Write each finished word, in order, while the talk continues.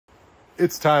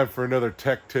It's time for another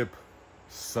Tech Tip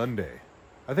Sunday.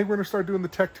 I think we're going to start doing the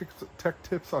tech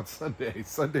tips on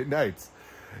Sunday nights.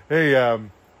 Hey,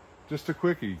 just a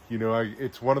quickie. You know,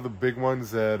 it's one of the big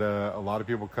ones that a lot of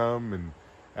people come and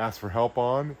ask for help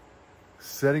on.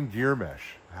 Setting gear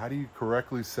mesh. How do you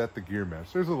correctly set the gear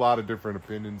mesh? There's a lot of different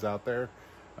opinions out there.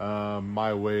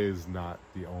 My way is not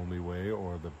the only way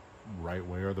or the right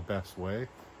way or the best way.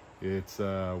 It's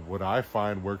what I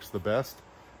find works the best,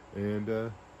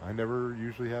 and I never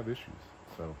usually have issues.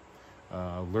 So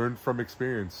learned from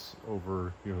experience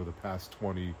over the past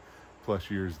 20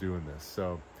 plus years doing this.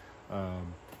 So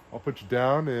I'll put you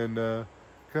down and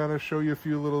kind of show you a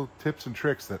few little tips and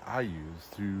tricks that I use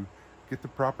to get the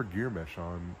proper gear mesh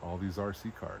on all these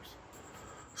RC cars.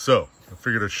 So I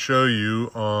figured I'd show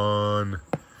you on,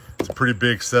 it's a pretty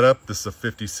big setup. This is a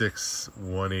 56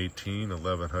 118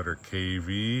 1100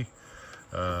 kV.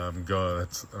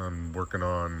 I'm working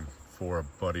on for a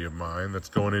buddy of mine that's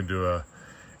going into a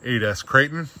 8S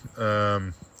Creighton.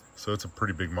 So it's a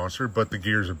pretty big monster, but the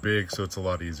gears are big, so it's a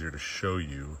lot easier to show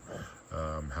you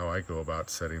how I go about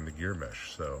setting the gear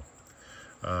mesh. So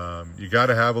you got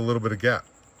to have a little bit of gap.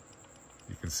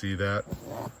 You can see that.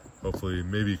 Hopefully,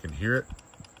 maybe you can hear it.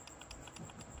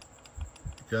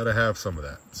 You got to have some of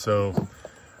that. So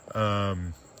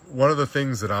one of the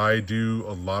things that I do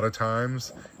a lot of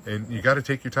times, and you got to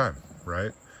take your time,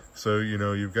 right? So,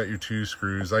 you've got your two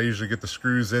screws. I usually get the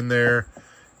screws in there,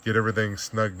 get everything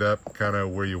snugged up kind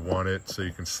of where you want it so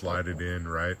you can slide it in,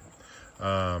 right?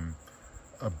 A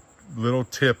little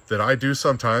tip that I do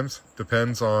sometimes,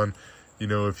 depends on,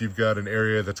 if you've got an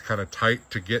area that's kind of tight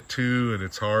to get to and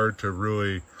it's hard to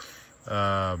really,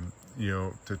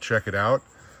 to check it out.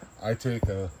 I take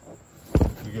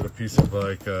you get a piece of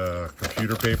like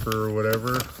computer paper or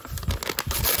whatever.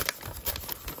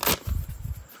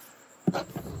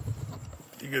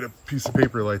 You get a piece of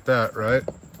paper like that, right?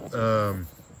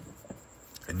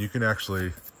 And you can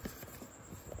actually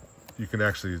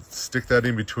stick that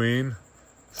in between,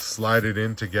 slide it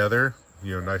in together,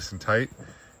 nice and tight,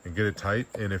 and get it tight.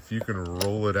 And if you can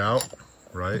roll it out,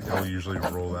 right, it'll usually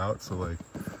roll out. So like,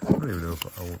 I don't even know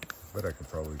if I bet I could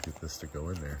probably get this to go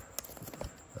in there.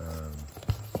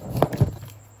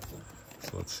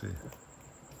 So let's see.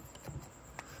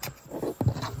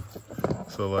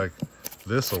 So like,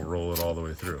 this will roll it all the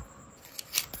way through,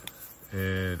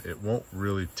 and it won't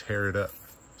really tear it up.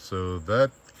 So that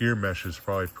gear mesh is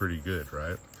probably pretty good,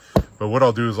 right? But what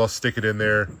I'll do is I'll stick it in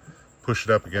there, push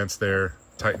it up against there,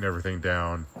 tighten everything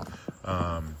down,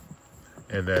 and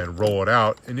then roll it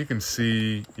out. And you can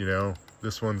see,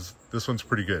 this one's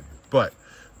pretty good. But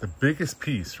the biggest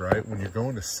piece, right, when you're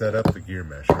going to set up the gear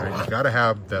mesh, right, you got to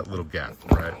have that little gap,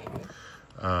 right?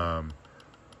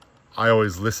 I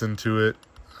always listen to it.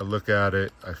 I look at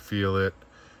it, I feel it.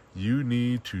 You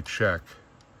need to check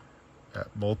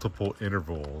at multiple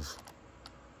intervals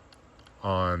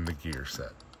on the gear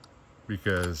set,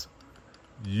 because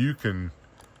you can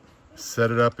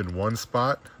set it up in one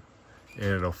spot and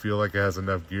it'll feel like it has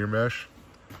enough gear mesh,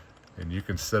 and you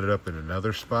can set it up in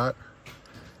another spot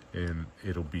and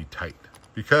it'll be tight,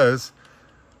 because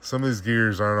some of these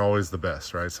gears aren't always the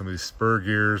best, right? Some of these spur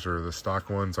gears or the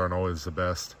stock ones aren't always the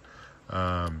best.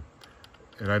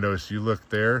 And I notice you look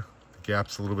there, the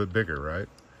gap's a little bit bigger, right?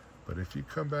 But if you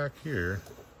come back here,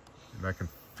 and I can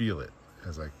feel it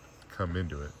as I come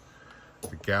into it,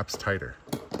 the gap's tighter,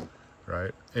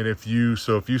 right? And if you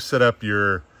set up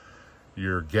your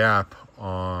gap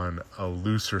on a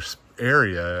looser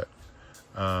area,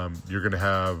 you're gonna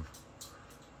have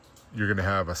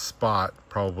a spot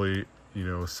probably,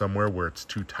 somewhere where it's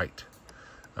too tight.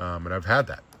 And I've had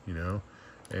that,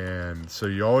 And so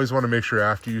you always want to make sure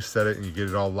after you set it and you get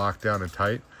it all locked down and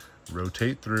tight,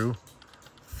 rotate through,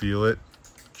 feel it,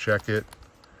 check it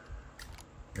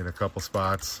in a couple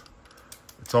spots.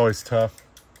 It's always tough.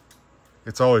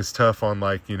 It's always tough on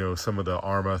like, some of the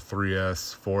Arma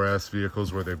 3S, 4S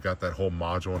vehicles where they've got that whole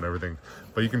module and everything.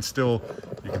 But you can still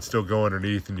go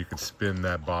underneath and you can spin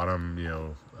that bottom,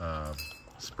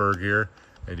 spur gear,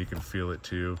 and you can feel it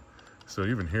too. So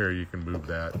even here you can move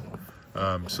that.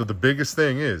 So the biggest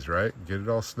thing is, right, get it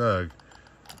all snug.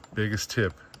 Biggest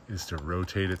tip is to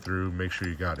rotate it through, make sure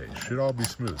you got it. It should all be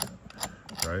smooth,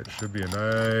 right? It should be a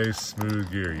nice smooth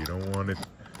gear. You don't want it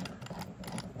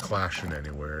clashing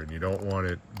anywhere, and you don't want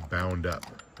it bound up,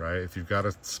 right? If you've got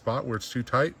a spot where it's too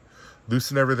tight,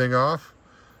 loosen everything off,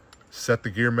 set the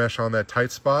gear mesh on that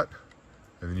tight spot,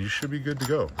 and then you should be good to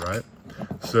go, right?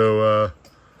 So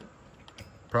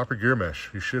proper gear mesh,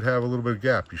 you should have a little bit of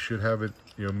gap. You should have it,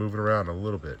 moving around a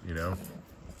little bit,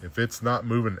 If it's not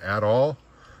moving at all,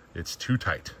 it's too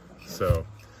tight. So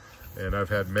And I've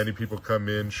had many people come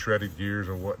in, shredded gears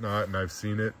and whatnot, and I've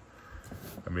seen it.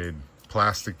 I mean,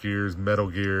 plastic gears, metal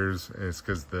gears, and it's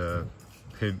because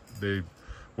they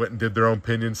went and did their own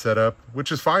pinion setup,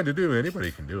 which is fine to do.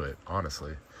 Anybody can do it,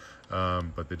 honestly.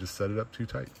 But they just set it up too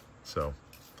tight. So,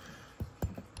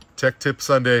 Tech Tip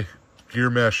Sunday, gear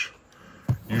mesh.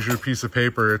 Use your piece of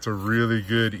paper. It's a really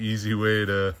good, easy way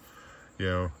to,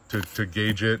 to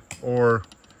gauge it, or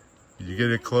you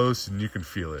get it close and you can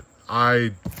feel it.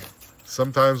 I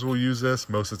sometimes will use this.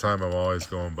 Most of the time, I'm always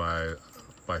going by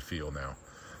feel now.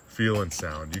 Feel and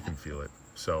sound. You can feel it.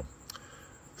 So,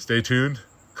 stay tuned.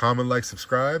 Comment, like,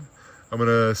 subscribe. I'm going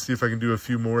to see if I can do a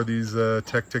few more of these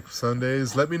Tech Tip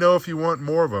Sundays. Let me know if you want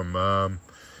more of them.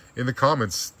 In the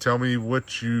comments, tell me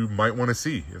what you might want to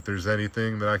see. If there's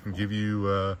anything that I can give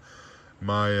you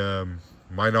my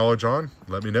knowledge on,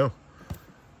 let me know.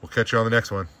 We'll catch you on the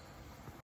next one.